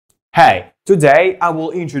Hey, today I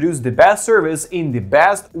will introduce the best service in the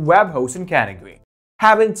best web hosting category.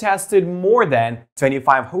 Having tested more than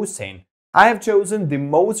 25 hosting, I have chosen the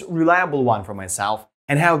most reliable one for myself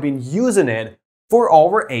and have been using it for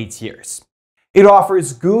over 8 years. It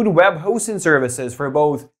offers good web hosting services for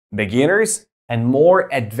both beginners and more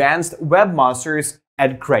advanced webmasters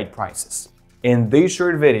at great prices. In this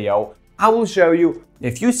short video, I will show you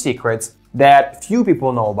a few secrets that few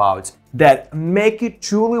people know about that make it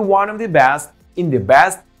truly one of the best in the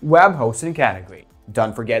best web hosting category.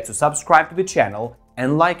 Don't forget to subscribe to the channel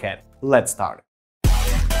and like it. Let's start.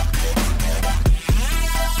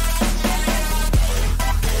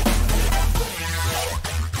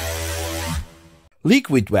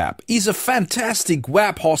 Liquid Web is a fantastic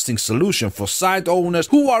web hosting solution for site owners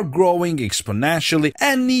who are growing exponentially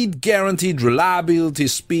and need guaranteed reliability,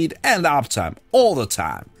 speed, and uptime all the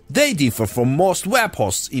time. They differ from most web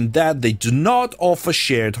hosts in that they do not offer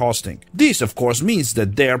shared hosting. This, of course, means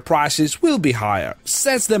that their prices will be higher,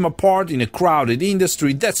 sets them apart in a crowded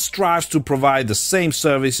industry that strives to provide the same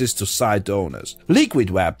services to site owners. Liquid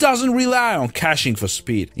Web doesn't rely on caching for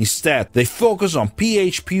speed. Instead, they focus on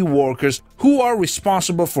PHP workers who are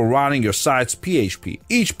responsible for running your site's PHP.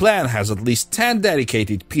 Each plan has at least 10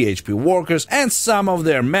 dedicated PHP workers and some of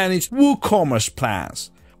their managed WooCommerce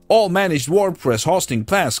plans. All managed WordPress hosting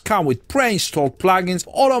plans come with pre-installed plugins,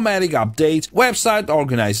 automatic updates, website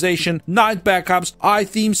organization, night backups,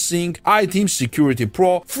 iThemes Sync, iThemes Security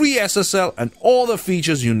Pro, free SSL, and all the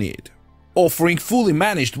features you need. Offering fully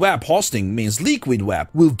managed web hosting means Liquid Web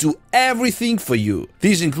will do everything for you.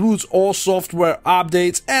 This includes all software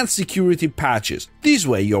updates and security patches. This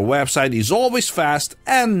way your website is always fast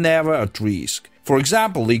and never at risk. For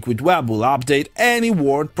example, Liquid Web will update any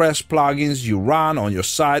WordPress plugins you run on your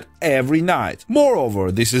site every night.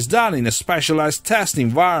 Moreover, this is done in a specialized test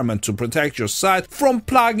environment to protect your site from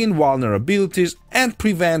plugin vulnerabilities and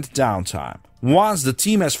prevent downtime. Once the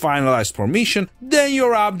team has finalized permission, then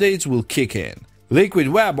your updates will kick in. Liquid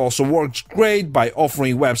Web also works great by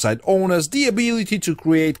offering website owners the ability to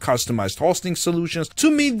create customized hosting solutions to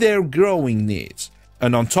meet their growing needs.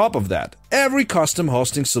 And on top of that, every custom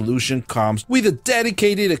hosting solution comes with a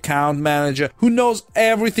dedicated account manager who knows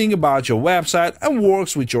everything about your website and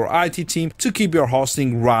works with your IT team to keep your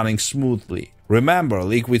hosting running smoothly. Remember,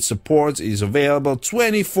 Liquid support is available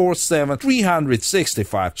 24/7,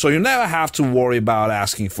 365, so you never have to worry about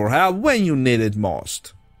asking for help when you need it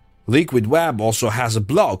most. Liquid Web also has a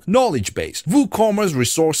blog, knowledge base, WooCommerce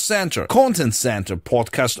Resource Center, Content Center,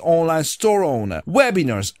 podcast online store owner,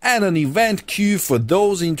 webinars, and an event queue for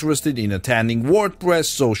those interested in attending WordPress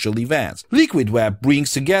social events. Liquid Web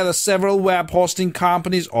brings together several web hosting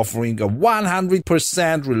companies offering a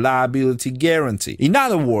 100% reliability guarantee. In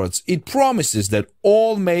other words, it promises that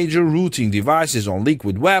all major routing devices on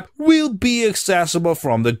Liquid Web will be accessible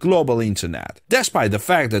from the global internet. Despite the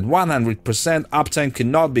fact that 100% uptime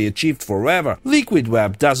cannot be achieved forever, Liquid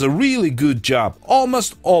Web does a really good job,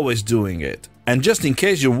 almost always doing it. And just in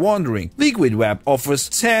case you're wondering, Liquid Web offers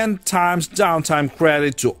 10 times downtime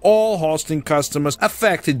credit to all hosting customers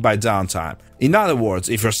affected by downtime. In other words,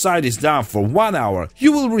 if your site is down for 1 hour,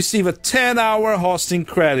 you will receive a 10-hour hosting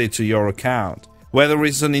credit to your account. Whether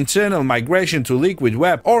it's an internal migration to Liquid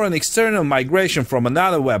Web or an external migration from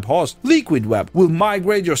another web host, Liquid Web will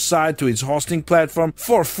migrate your site to its hosting platform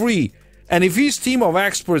for free. And if his team of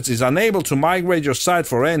experts is unable to migrate your site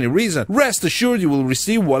for any reason, rest assured you will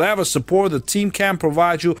receive whatever support the team can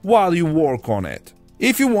provide you while you work on it.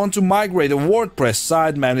 If you want to migrate a WordPress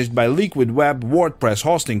site managed by Liquid Web WordPress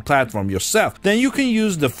hosting platform yourself, then you can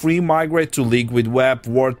use the free Migrate to Liquid Web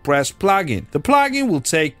WordPress plugin. The plugin will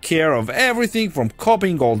take care of everything from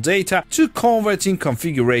copying all data to converting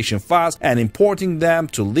configuration files and importing them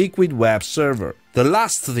to Liquid Web server. The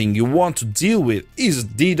last thing you want to deal with is a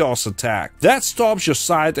DDoS attack. That stops your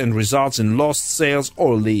site and results in lost sales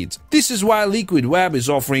or leads. This is why Liquid Web is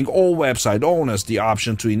offering all website owners the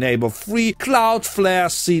option to enable free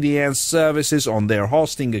Cloudflare CDN services on their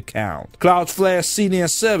hosting account. Cloudflare CDN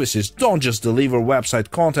services don't just deliver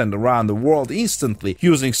website content around the world instantly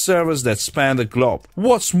using servers that span the globe.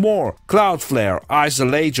 What's more, Cloudflare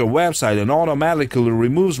isolates your website and automatically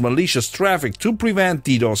removes malicious traffic to prevent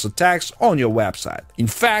DDoS attacks on your website. In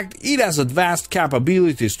fact, it has advanced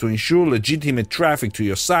capabilities to ensure legitimate traffic to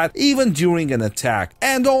your site even during an attack.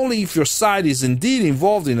 And only if your site is indeed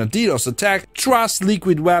involved in a DDoS attack, trust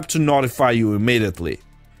Liquid Web to notify you immediately.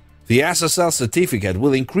 The SSL certificate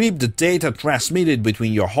will encrypt the data transmitted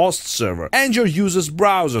between your host server and your user's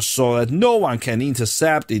browser so that no one can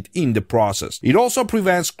intercept it in the process. It also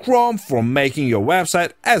prevents Chrome from making your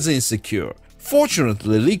website as insecure.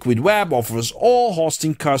 Fortunately, Liquid Web offers all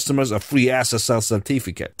hosting customers a free SSL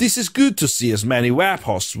certificate. This is good to see, as many web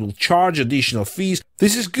hosts will charge additional fees. For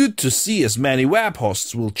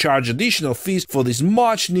this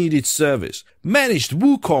much needed service. Managed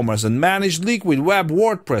WooCommerce and managed Liquid Web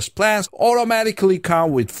WordPress plans automatically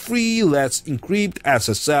come with free Let's Encrypt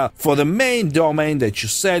SSL for the main domain that you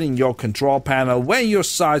set in your control panel when your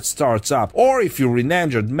site starts up, or if you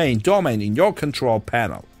renamed your main domain in your control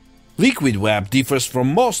panel. Liquid Web differs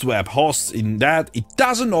from most web hosts in that it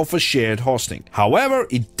doesn't offer shared hosting. However,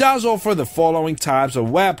 it does offer the following types of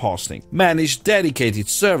web hosting: managed dedicated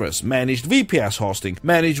servers, managed VPS hosting,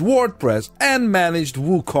 managed WordPress, and managed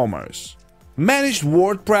WooCommerce. Managed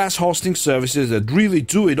WordPress hosting services that really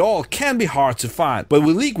do it all can be hard to find, but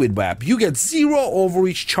with Liquid Web you get zero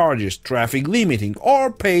overreach charges, traffic limiting,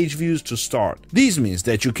 or page views to start. This means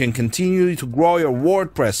that you can continue to grow your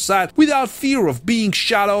WordPress site without fear of being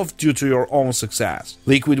shut off due to your own success.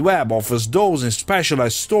 Liquid Web offers those in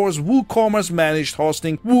specialized stores WooCommerce managed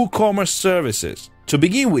hosting, WooCommerce services. To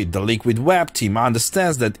begin with, the Liquid Web team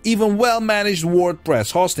understands that even well-managed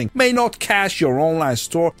WordPress hosting may not cache your online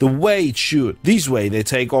store the way it should. This way, they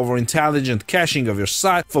take over intelligent caching of your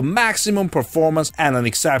site for maximum performance and an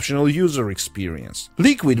exceptional user experience.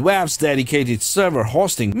 Liquid Web's dedicated server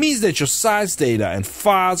hosting means that your site's data and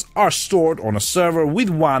files are stored on a server with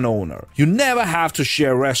one owner. You never have to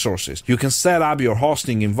share resources. You can set up your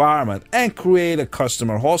hosting environment and create a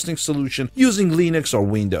customer hosting solution using Linux or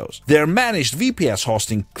Windows. Their managed VPS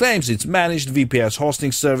hosting claims its managed VPS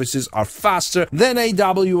hosting services are faster than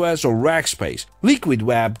AWS or Rackspace. Liquid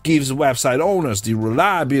Web gives website owners the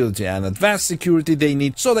reliability and advanced security they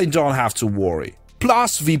need so they don't have to worry.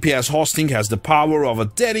 Plus, VPS hosting has the power of a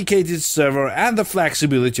dedicated server and the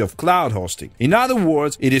flexibility of cloud hosting. In other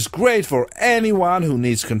words, it is great for anyone who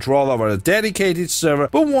needs control over a dedicated server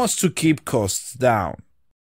but wants to keep costs down.